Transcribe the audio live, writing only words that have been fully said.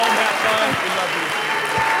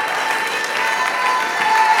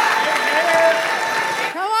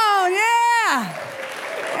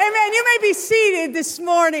excited this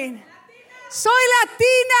morning. Soy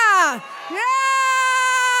Latina.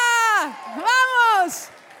 Yeah. Vamos.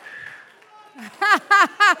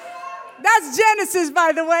 That's Genesis,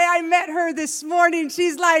 by the way. I met her this morning.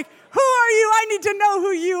 She's like, who are you? I need to know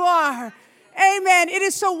who you are. Amen. It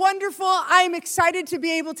is so wonderful. I am excited to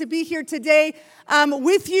be able to be here today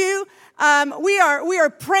with you. We are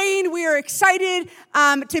praying. We are excited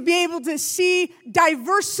to be able to see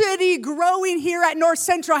diversity growing here at North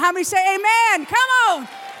Central. How many say amen? Come on.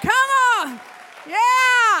 Come on.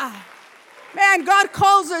 Yeah. Man, God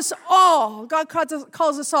calls us all. God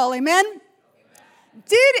calls us all. Amen.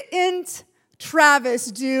 Didn't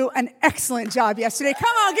Travis do an excellent job yesterday?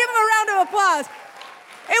 Come on, give him a round of applause.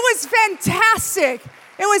 It was fantastic.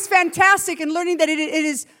 It was fantastic in learning that it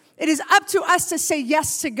is up to us to say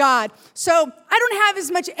yes to God. So I don't have as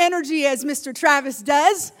much energy as Mr. Travis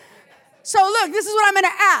does. So look, this is what I'm going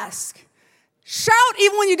to ask. Shout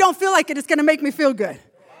even when you don't feel like it. It's going to make me feel good.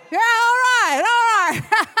 Yeah, all right.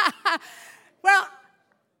 Well,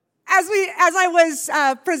 as I was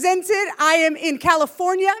presented, I am in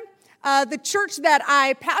California. The church that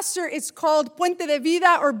I pastor is called Puente de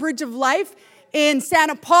Vida, or Bridge of Life, in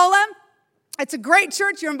Santa Paula. It's a great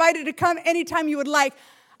church. You're invited to come anytime you would like.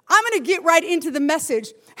 I'm going to get right into the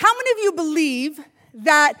message. How many of you believe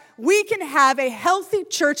that we can have a healthy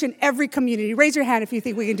church in every community? Raise your hand if you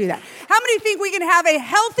think we can do that. How many think we can have a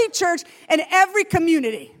healthy church in every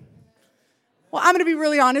community? Well, I'm going to be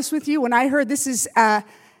really honest with you. When I heard this is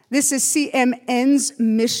CMN's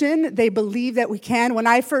mission, they believe that we can. When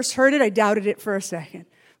I first heard it, I doubted it for a second.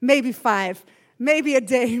 Maybe 5, maybe a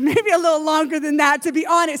day, maybe a little longer than that, to be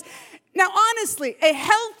honest. Now, honestly, a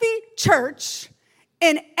healthy church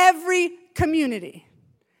in every community.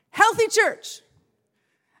 Healthy church.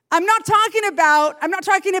 I'm not talking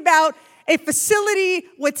about a facility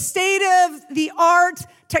with state-of-the-art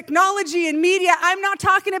technology and media. I'm not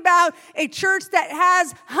talking about a church that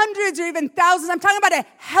has hundreds or even thousands. I'm talking about a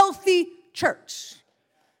healthy church.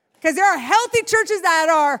 Because there are healthy churches that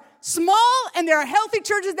are small, and there are healthy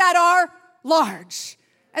churches that are large.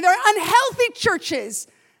 And there are unhealthy churches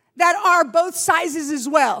that are both sizes as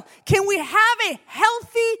well. Can we have a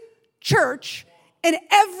healthy church in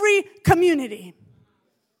every community?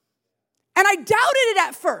 And I doubted it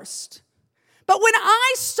at first. But when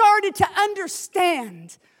I started to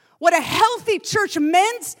understand what a healthy church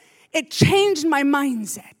meant, it changed my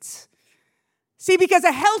mindset. See, because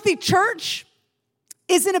a healthy church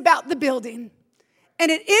isn't about the building. And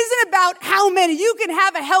it isn't about how many. You can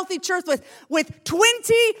have a healthy church with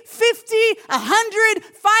 20, 50, 100,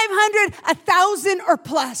 500, 1,000 or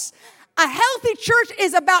plus. A healthy church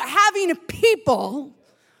is about having people,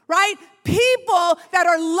 right? People that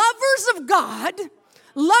are lovers of God,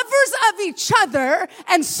 lovers of each other,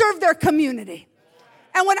 and serve their community.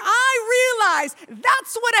 And when I realized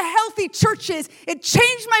that's what a healthy church is, it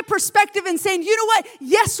changed my perspective in saying, you know what?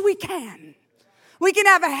 Yes, we can. We can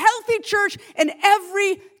have a healthy church in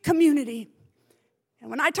every community.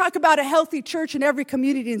 And when I talk about a healthy church in every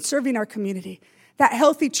community and serving our community, that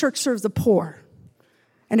healthy church serves the poor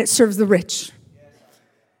and it serves the rich.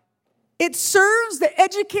 It serves the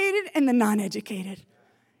educated and the non-educated.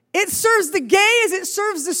 It serves the gay as it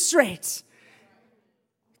serves the straight.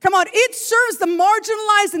 Come on, it serves the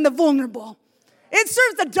marginalized and the vulnerable. It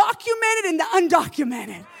serves the documented and the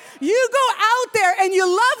undocumented. You go out there and you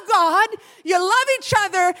love God, you love each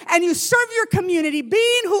other, and you serve your community,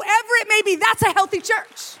 being whoever it may be. That's a healthy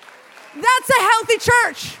church. That's a healthy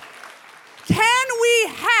church. Can we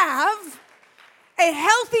have a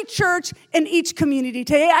healthy church in each community?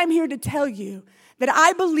 Today I'm here to tell you that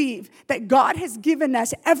I believe that God has given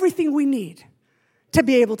us everything we need to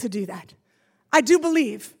be able to do that. I do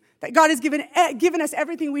believe that God has given us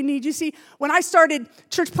everything we need. You see, when I started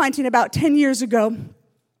church planting about 10 years ago,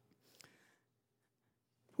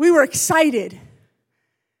 we were excited.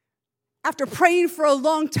 After praying for a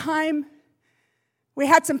long time, we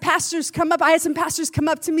had some pastors come up. I had some pastors come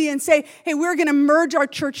up to me and say, hey, we're going to merge our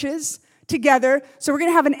churches together, so we're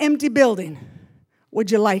going to have an empty building.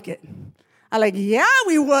 Would you like it? I'm like, yeah,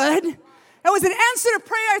 we would. That was an answer to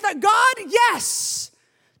prayer. I thought, God, yes.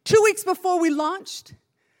 2 weeks before we launched,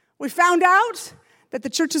 we found out that the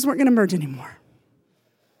churches weren't going to merge anymore.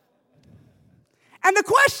 And the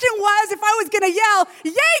question was if I was going to yell,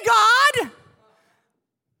 yay, God!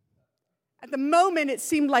 At the moment, it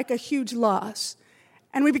seemed like a huge loss.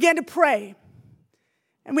 And we began to pray.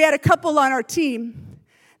 And we had a couple on our team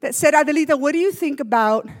that said, Adelita, what do you think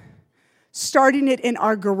about starting it in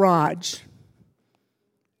our garage?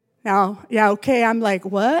 Now, yeah, okay, I'm like,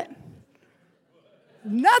 what?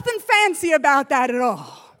 Nothing fancy about that at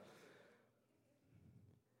all.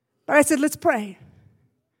 But I said, let's pray.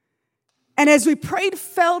 And as we prayed,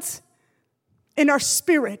 felt in our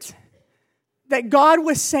spirit that God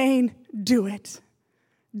was saying, do it.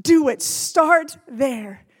 Do it. Start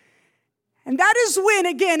there. And that is when,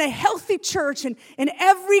 again, a healthy church and in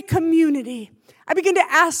every community, I began to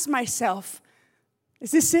ask myself,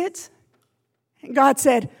 is this it? And God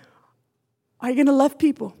said, are you going to love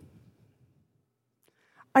people?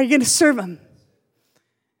 Are you going to serve them?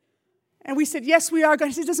 And we said, yes, we are.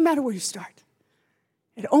 God said, it doesn't matter where you start.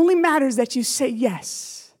 It only matters that you say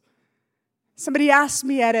yes. Somebody asked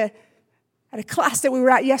me at a class that we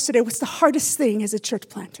were at yesterday, what's the hardest thing as a church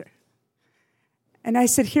planter? And I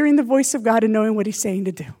said, hearing the voice of God and knowing what he's saying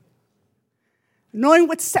to do. Knowing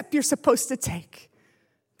what step you're supposed to take.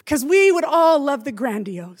 Because we would all love the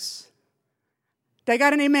grandiose. Did I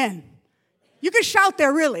got an amen? You can shout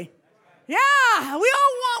there, really. Yeah, we all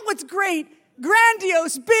want what's great,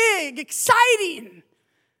 grandiose, big, exciting.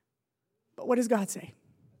 But what does God say?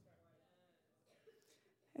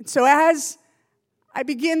 And so as I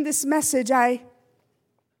begin this message, I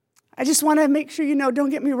just want to make sure you know,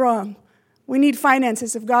 don't get me wrong. We need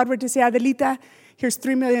finances. If God were to say, Adelita, here's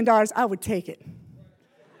 $3 million, I would take it.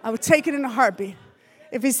 I would take it in a heartbeat.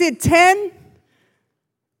 If he said 10,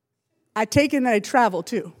 I'd take it and I'd travel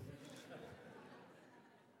too.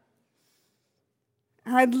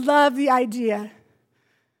 And I'd love the idea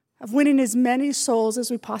of winning as many souls as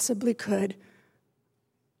we possibly could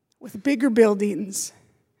with bigger buildings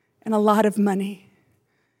and a lot of money.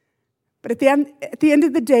 But at the end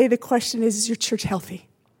of the day, the question is your church healthy?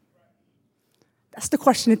 That's the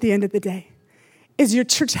question at the end of the day. Is your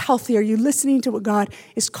church healthy? Are you listening to what God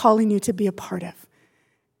is calling you to be a part of?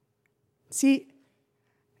 See,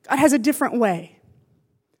 God has a different way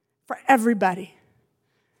for everybody.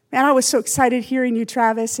 Man, I was so excited hearing you,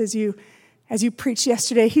 Travis, as you preached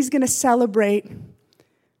yesterday. He's going to celebrate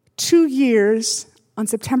 2 years on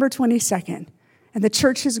September 22nd. And the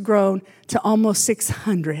church has grown to almost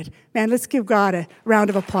 600. Man, let's give God a round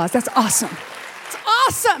of applause. That's awesome. It's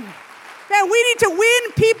awesome. Man, we need to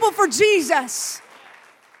win people for Jesus.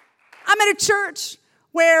 I'm at a church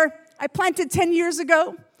where I planted 10 years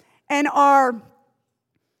ago, and our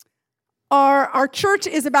church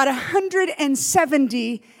is about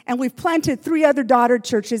 170, and we've planted 3 other daughter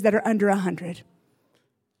churches that are under 100.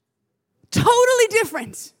 Totally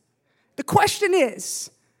different. The question is,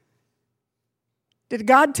 did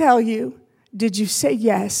God tell you? Did you say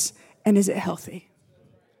yes? And is it healthy?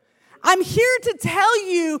 I'm here to tell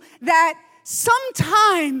you that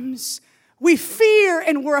sometimes we fear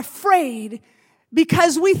and we're afraid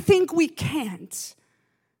because we think we can't.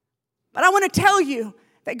 But I want to tell you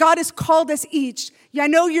that God has called us each. Yeah, I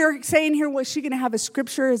know you're saying here, was she going to have a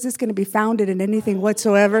scripture? Is this going to be founded in anything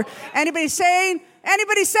whatsoever? Anybody saying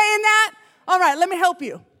that? All right, let me help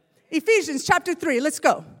you. Ephesians chapter 3, let's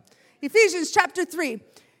go. Ephesians chapter 3,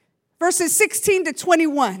 verses 16 to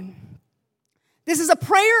 21. This is a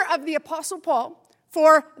prayer of the Apostle Paul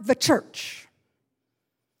for the church.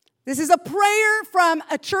 This is a prayer from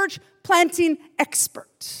a church planting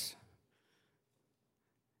expert.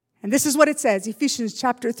 And this is what it says, Ephesians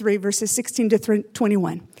chapter 3, verses 16 to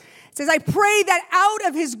 21. It says, I pray that out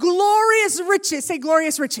of his glorious riches, say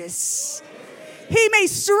glorious riches, he may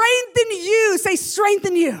strengthen you, say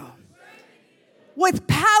strengthen you, with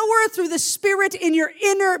power through the Spirit in your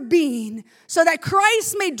inner being, so that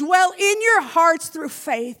Christ may dwell in your hearts through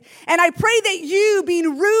faith. And I pray that you,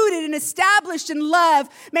 being rooted and established in love,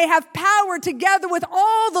 may have power together with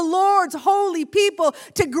all the Lord's holy people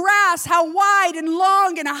to grasp how wide and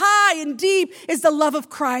long and high and deep is the love of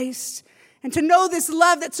Christ. And to know this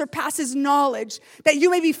love that surpasses knowledge, that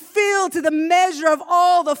you may be filled to the measure of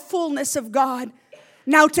all the fullness of God.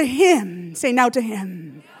 Now to him, say now to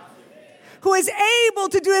him, who is able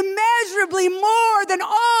to do immeasurably more than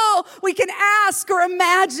all we can ask or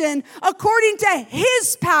imagine, according to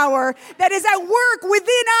his power that is at work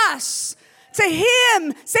within us. To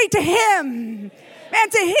him, say to him,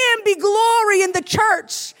 and to him be glory in the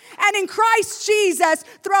church and in Christ Jesus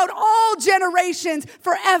throughout all generations,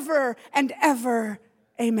 forever and ever.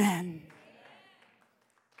 Amen.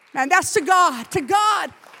 And that's to God, to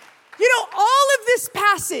God. You know, all of this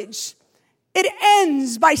passage, it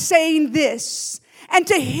ends by saying this, and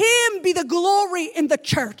to him be the glory in the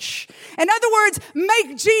church. In other words,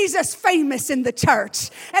 make Jesus famous in the church.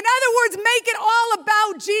 In other words, make it all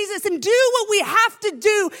about Jesus and do what we have to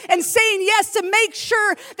do and saying yes to make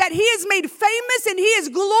sure that he is made famous and he is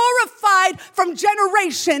glorified from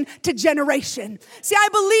generation to generation. See, I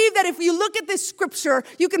believe that if you look at this scripture,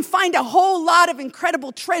 you can find a whole lot of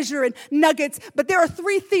incredible treasure and nuggets, but there are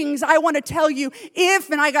three things I want to tell you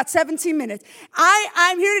and I got 17 minutes.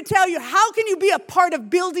 I'm here to tell you, how can you be a part of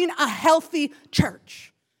building a healthy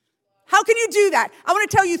church? How can you do that? I want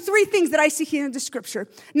to tell you three things that I see here in the scripture.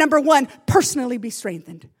 Number one, personally be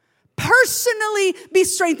strengthened. Personally be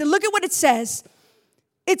strengthened. Look at what it says.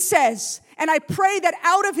 It says, and I pray that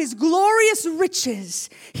out of his glorious riches,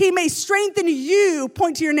 he may strengthen you.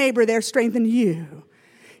 Point to your neighbor there, strengthen you.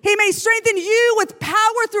 He may strengthen you with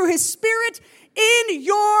power through his spirit in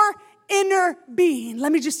your inner being.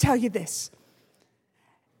 Let me just tell you this.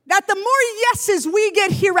 That the more yeses we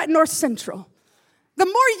get here at North Central, the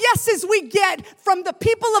more yeses we get from the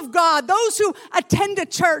people of God, those who attend a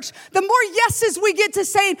church, the more yeses we get to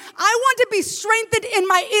saying, I want to be strengthened in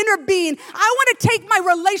my inner being. I want to take my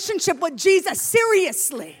relationship with Jesus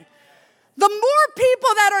seriously. The more people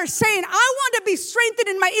that are saying, I want to be strengthened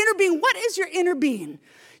in my inner being. What is your inner being?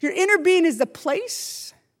 Your inner being is the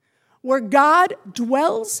place where God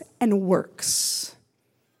dwells and works.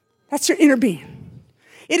 That's your inner being.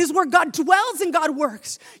 It is where God dwells and God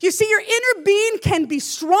works. You see, your inner being can be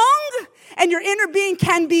strong and your inner being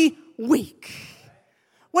can be weak.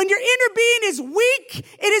 When your inner being is weak,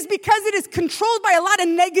 it is because it is controlled by a lot of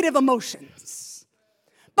negative emotions.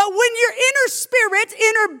 But when your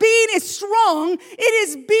inner being is strong, it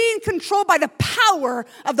is being controlled by the power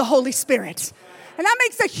of the Holy Spirit. And that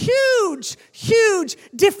makes a huge, huge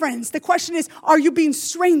difference. The question is, are you being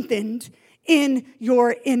strengthened in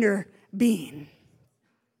your inner being?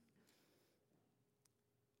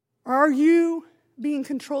 Are you being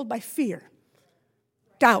controlled by fear,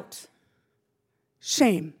 doubt,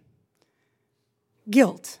 shame,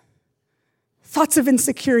 guilt, thoughts of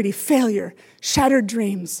insecurity, failure, shattered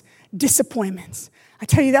dreams, disappointments? I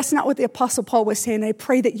tell you, that's not what the Apostle Paul was saying. I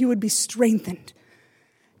pray that you would be strengthened.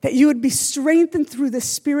 That you would be strengthened through the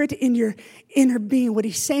Spirit in your inner being. What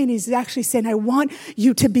he's saying is actually saying, I want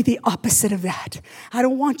you to be the opposite of that. I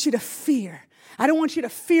don't want you to fear. I don't want you to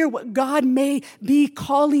fear what God may be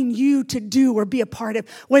calling you to do or be a part of,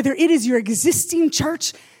 whether it is your existing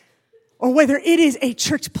church or whether it is a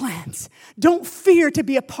church plant. Don't fear to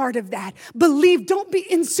be a part of that. Believe, don't be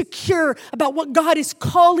insecure about what God is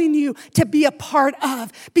calling you to be a part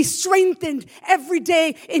of. Be strengthened every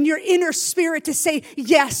day in your inner spirit to say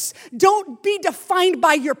yes. Don't be defined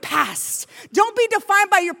by your past. Don't be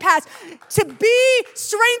defined by your past. To be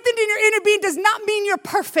strengthened in your inner being does not mean you're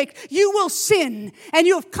perfect. You will sin. And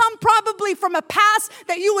you have come probably from a past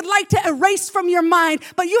that you would like to erase from your mind.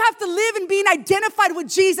 But you have to live in being identified with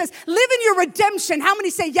Jesus. Live in your redemption. How many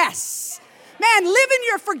say yes? Man, live in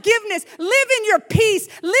your forgiveness. Live in your peace.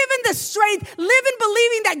 Live in the strength. Live in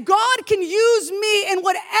believing that God can use me in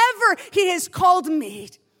whatever he has called me.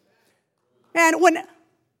 And when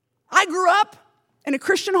I grew up in a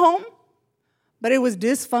Christian home, but it was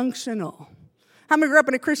dysfunctional. How many grew up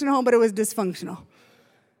in a Christian home, but it was dysfunctional?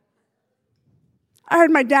 I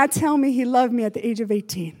heard my dad tell me he loved me at the age of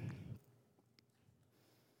 18.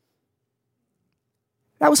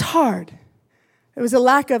 That was hard. There was a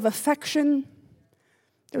lack of affection.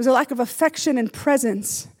 There was a lack of affection and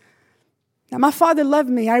presence. Now, my father loved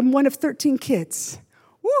me. I'm one of 13 kids.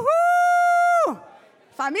 Woohoo!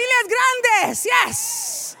 Familias grandes,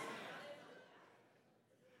 yes.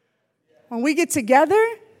 When we get together,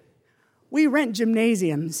 we rent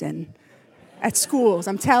gymnasiums and at schools,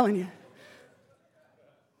 I'm telling you.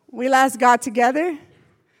 We last got together,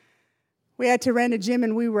 we had to rent a gym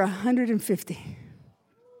and we were 150.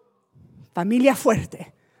 Familia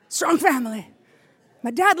fuerte. Strong family.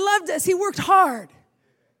 My dad loved us. He worked hard.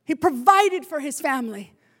 He provided for his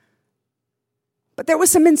family. But there was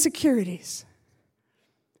some insecurities.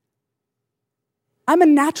 I'm a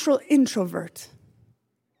natural introvert.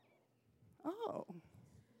 Oh.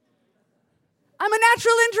 I'm a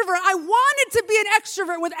natural introvert. I wanted to be an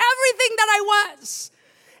extrovert with everything that I was.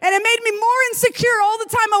 And it made me more insecure all the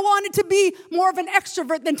time. I wanted to be more of an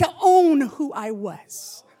extrovert than to own who I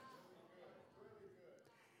was.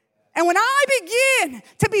 And when I begin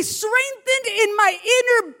to be strengthened in my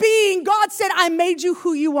inner being, God said, I made you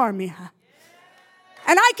who you are, mija.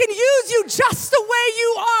 And I can use you just the way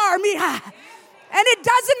you are, mija. And it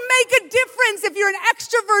doesn't make a difference if you're an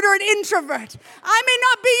extrovert or an introvert. I may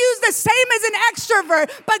not be used the same as an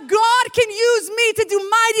extrovert, but God can use me to do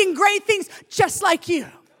mighty and great things just like you.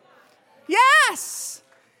 Yes.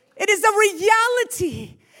 It is the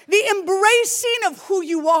reality, the embracing of who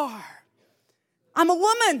you are. I'm a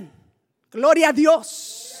woman. Gloria a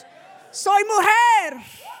Dios. Soy mujer.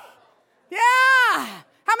 Yeah.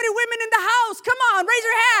 How many women in the house? Come on, raise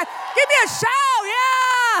your hand. Give me a shout.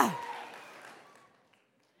 Yeah.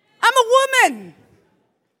 I'm a woman.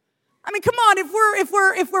 I mean, come on, if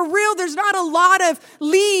we're real, there's not a lot of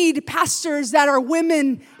lead pastors that are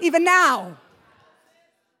women even now.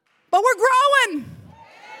 But we're growing.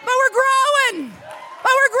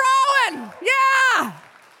 Yeah.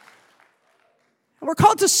 And we're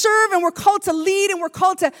called to serve, and we're called to lead, and we're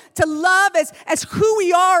called to love as who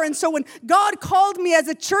we are. And so when God called me as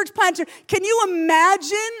a church planter, can you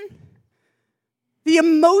imagine the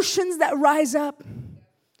emotions that rise up?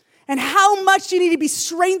 And how much you need to be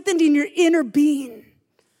strengthened in your inner being.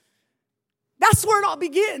 That's where it all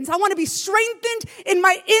begins. I want to be strengthened in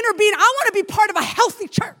my inner being. I want to be part of a healthy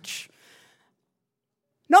church.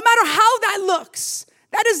 No matter how that looks,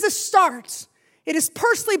 that is the start. It is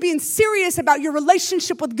personally being serious about your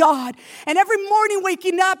relationship with God. And every morning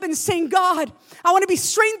waking up and saying, God, I want to be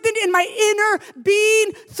strengthened in my inner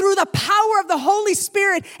being through the power of the Holy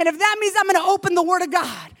Spirit. And if that means I'm going to open the Word of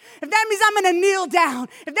God, if that means I'm going to kneel down,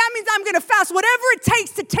 if that means I'm going to fast, whatever it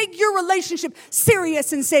takes to take your relationship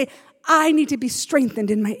serious and say, I need to be strengthened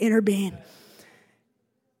in my inner being.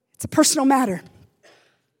 It's a personal matter.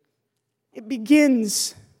 It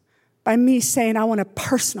begins by me saying, I want to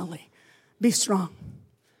personally be strong.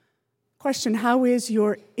 Question, how is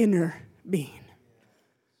your inner being?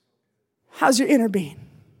 How's your inner being?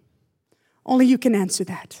 Only you can answer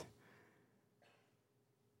that.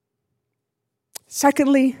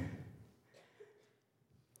 Secondly,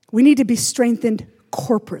 we need to be strengthened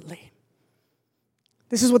corporately.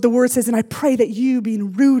 This is what the word says, and I pray that you,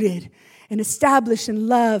 being rooted and established in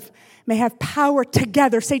love, may have power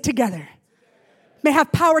together. Say together. May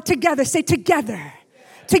have power together. Say together.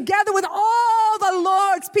 Together with all the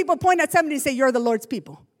Lord's people. Point at somebody and say, you're the Lord's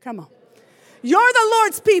people. Come on. You're the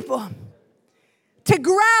Lord's people. To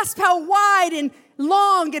grasp how wide and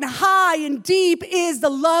long and high and deep is the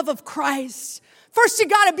love of Christ. First, you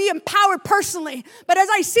got to be empowered personally. But as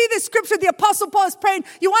I see this scripture, the Apostle Paul is praying,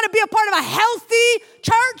 you want to be a part of a healthy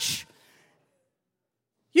church?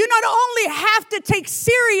 You not only have to take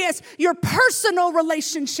serious your personal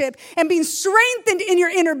relationship and being strengthened in your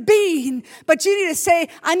inner being, but you need to say,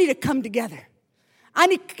 I need to come together. I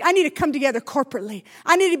need to come together corporately.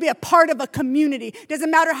 I need to be a part of a community.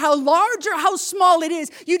 Doesn't matter how large or how small it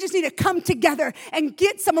is. You just need to come together and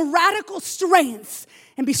get some radical strength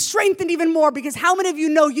and be strengthened even more, because how many of you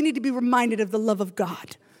know you need to be reminded of the love of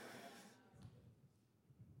God?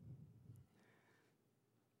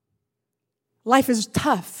 Life is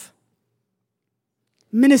tough.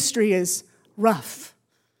 Ministry is rough.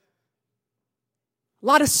 A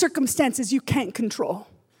lot of circumstances you can't control.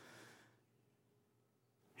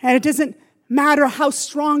 And it doesn't matter how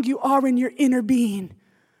strong you are in your inner being.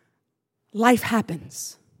 Life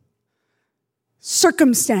happens.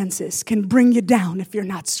 Circumstances can bring you down if you're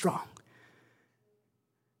not strong.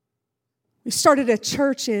 We started a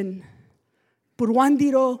church in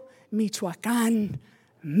Puruándiro, Michoacán,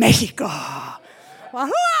 Mexico.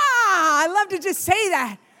 Wahoo! I love to just say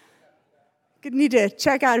that. You need to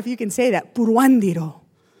check out if you can say that. Puruándiro,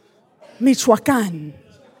 Michoacán,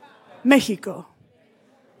 Mexico.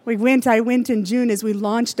 I went in June as we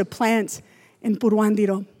launched a plant in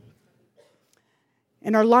Puruándiro.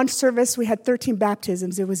 In our launch service, we had 13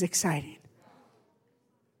 baptisms. It was exciting.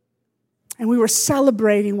 And we were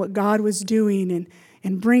celebrating what God was doing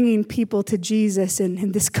and bringing people to Jesus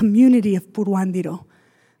in this community of Puruándiro.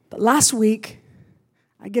 But last week,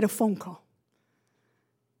 I get a phone call.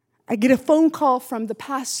 I get a phone call from the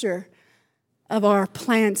pastor of our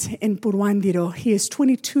plant in Puruándiro. He is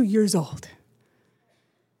 22 years old.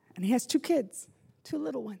 And he has 2 kids, 2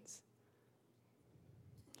 little ones.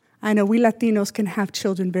 I know we Latinos can have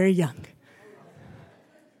children very young.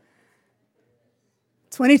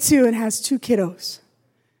 22 and has 2 kiddos.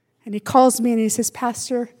 And he calls me and he says,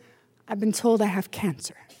 Pastor, I've been told I have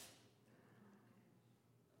cancer.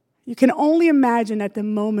 You can only imagine at the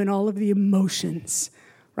moment all of the emotions,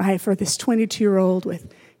 right, for this 22-year-old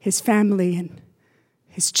with his family and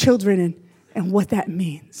his children and what that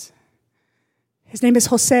means. His name is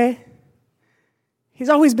Jose. He's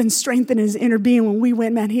always been strengthened in his inner being. When we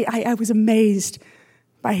went, man, I was amazed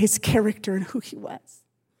by his character and who he was.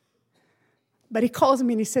 But he calls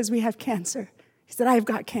me and he says, we have cancer. He said, I've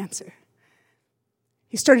got cancer.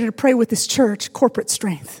 He started to pray with his church, corporate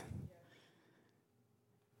strength.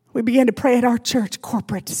 We began to pray at our church,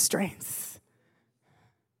 corporate strength.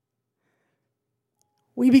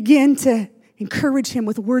 we begin to encourage him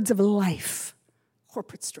with words of life,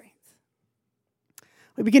 corporate strength.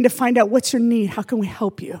 We begin to find out what's your need. How can we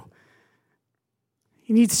help you?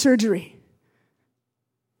 He needs surgery,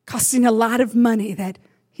 costing a lot of money that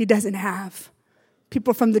he doesn't have.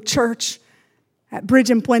 People from the church at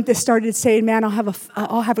Bridge and Puente started saying, man, I'll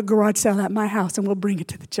have a garage sale at my house and we'll bring it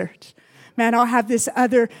to the church. Man, I'll have this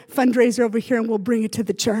other fundraiser over here and we'll bring it to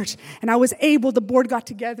the church. And the board got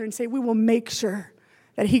together and say, we will make sure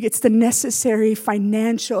that he gets the necessary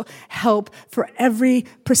financial help for every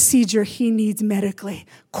procedure he needs medically.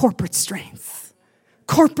 Corporate strength.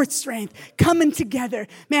 Corporate strength. Coming together.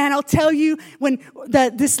 Man, I'll tell you,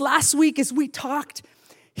 this last week as we talked,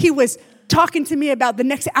 he was talking to me about the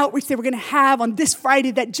next outreach they were going to have on this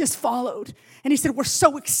Friday that just followed. And he said, we're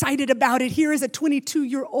so excited about it. Here is a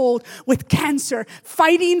 22-year-old with cancer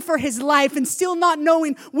fighting for his life and still not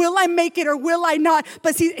knowing, will I make it or will I not?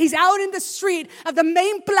 But he's out in the street of the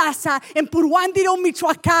main plaza in Puruándiro,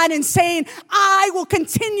 Michoacán, and saying, I will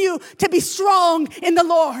continue to be strong in the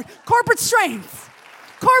Lord. Corporate strength.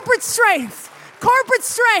 Corporate strength. Corporate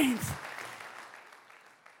strength.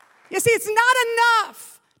 You see, it's not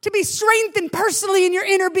enough to be strengthened personally in your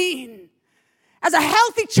inner being. As a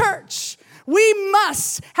healthy church, we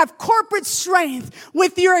must have corporate strength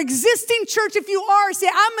with your existing church. If you are, say,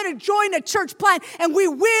 I'm going to join a church plant, and we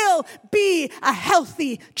will be a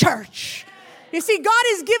healthy church. You see, God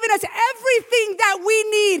has given us everything that we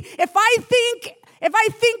need. If I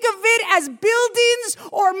think of it as buildings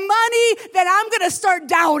or money, then I'm going to start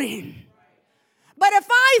doubting. But if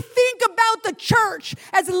I think about the church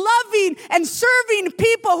as loving and serving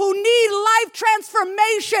people who need life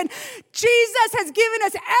transformation, Jesus has given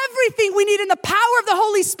us everything we need in the power of the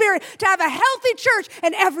Holy Spirit to have a healthy church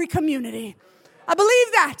in every community. I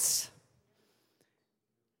believe that.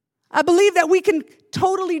 I believe that we can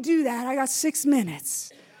totally do that. I got 6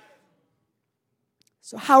 minutes.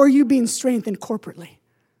 So how are you being strengthened corporately?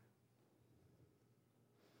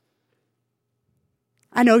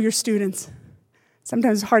 I know you're students.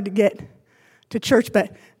 Sometimes it's hard to get to church,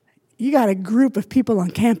 but you got a group of people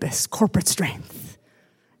on campus, corporate strength.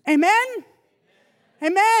 Amen?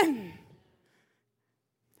 Amen.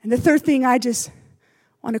 And the third thing I just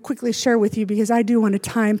want to quickly share with you, because I do want a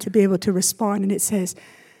time to be able to respond, and it says,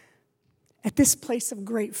 at this place of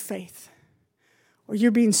great faith, where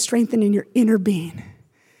you're being strengthened in your inner being,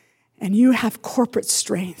 and you have corporate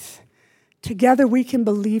strength, together we can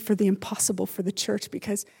believe for the impossible for the church,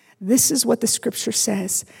 because this is what the scripture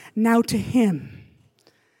says. Now to him,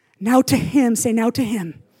 say now to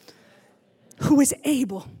him, who is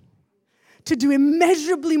able to do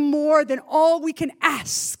immeasurably more than all we can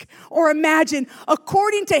ask or imagine,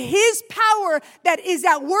 according to his power that is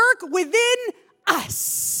at work within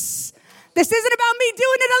us. This isn't about me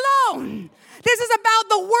doing it alone. This is about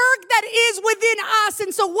the work that is within us.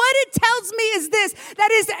 And so what it tells me is this,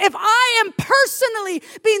 that is, if I am personally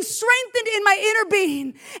being strengthened in my inner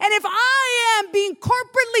being, and if I am being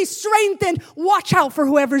corporately strengthened, watch out for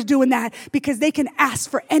whoever's doing that, because they can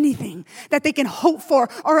ask for anything that they can hope for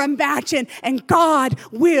or imagine, and God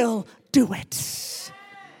will do it.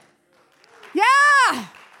 Yeah.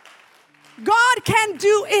 God can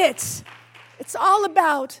do it. It's all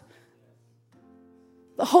about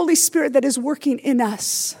the Holy Spirit that is working in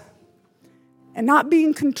us and not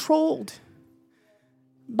being controlled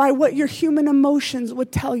by what your human emotions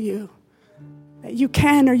would tell you that you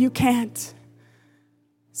can or you can't.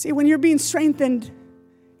 See, when you're being strengthened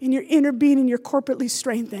in your inner being and you're corporately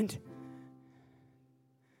strengthened,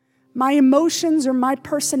 my emotions or my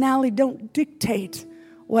personality don't dictate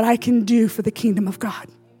what I can do for the kingdom of God.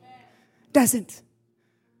 Doesn't.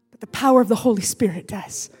 But the power of the Holy Spirit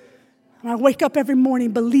does. And I wake up every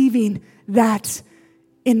morning believing that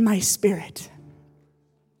in my spirit.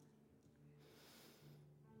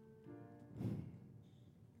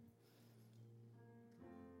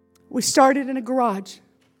 We started in a garage.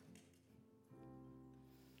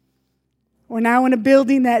 We're now in a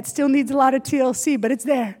building that still needs a lot of TLC, but it's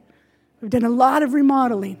there. We've done a lot of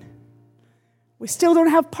remodeling. We still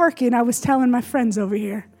don't have parking, I was telling my friends over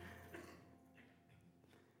here.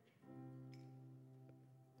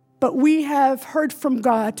 But we have heard from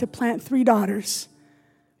God to plant 3 daughters.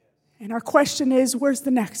 And our question is, where's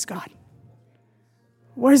the next, God?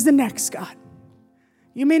 Where's the next, God?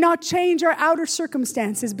 You may not change our outer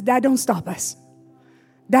circumstances, but that don't stop us.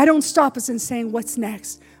 That don't stop us in saying, what's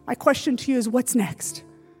next? My question to you is, what's next?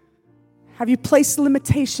 Have you placed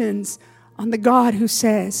limitations on the God who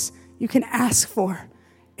says you can ask for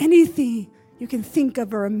anything you can think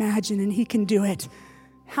of or imagine, and he can do it?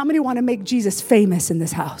 How many want to make Jesus famous in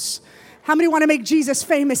this house? How many want to make Jesus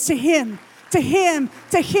famous to him? To Him,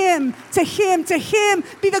 to Him, to Him, to Him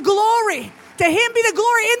be the glory. To Him be the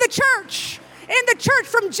glory in the church. In the church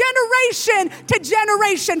from generation to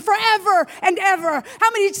generation, forever and ever.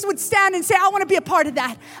 How many just would stand and say, I want to be a part of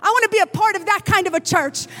that? I want to be a part of that kind of a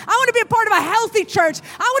church. I want to be a part of a healthy church.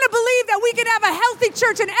 I want to believe that we can have a healthy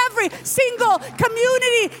church in every single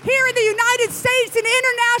community here in the United States and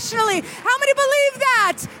internationally. How many believe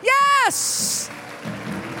that? Yes.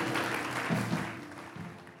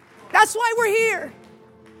 That's why we're here.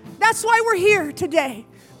 That's why we're here today.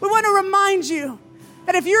 We want to remind you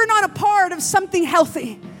that if you're not a part of something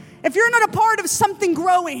healthy, if you're not a part of something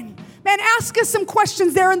growing, man, ask us some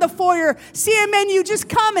questions there in the foyer. CMNU, just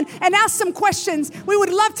come and ask some questions. We would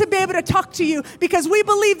love to be able to talk to you because we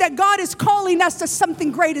believe that God is calling us to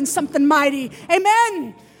something great and something mighty.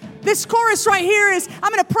 Amen. This chorus right here is,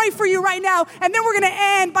 I'm going to pray for you right now, and then we're going to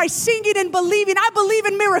end by singing and believing. I believe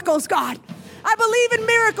in miracles, God. I believe in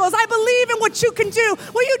miracles. I believe in what you can do.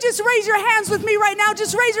 Will you just raise your hands with me right now?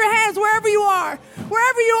 Just raise your hands wherever you are.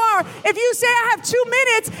 Wherever you are. If you say, I have 2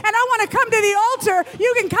 minutes and I want to come to the altar,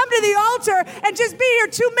 you can come to the altar and just be here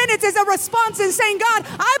 2 minutes as a response and saying, God,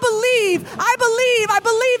 I believe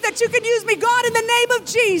that you can use me, God, in the name of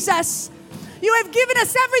Jesus. You have given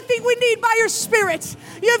us everything we need by your Spirit.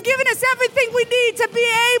 You have given us everything we need to be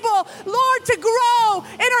able, Lord, to grow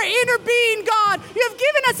in our inner being, God. You have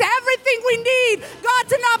given us everything we need, God,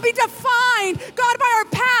 to not be defined, God, by our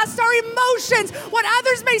past, our emotions, what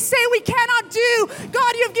others may say we cannot do.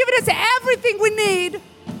 God, you have given us everything we need.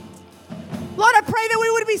 Lord, I pray that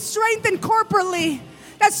we would be strengthened corporately.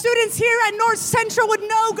 That students here at North Central would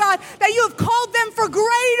know, God, that you have called them for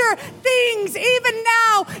greater things, even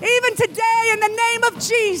now, even today, in the name of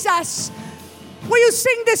Jesus. Will you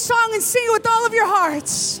sing this song and sing it with all of your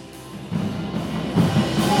hearts?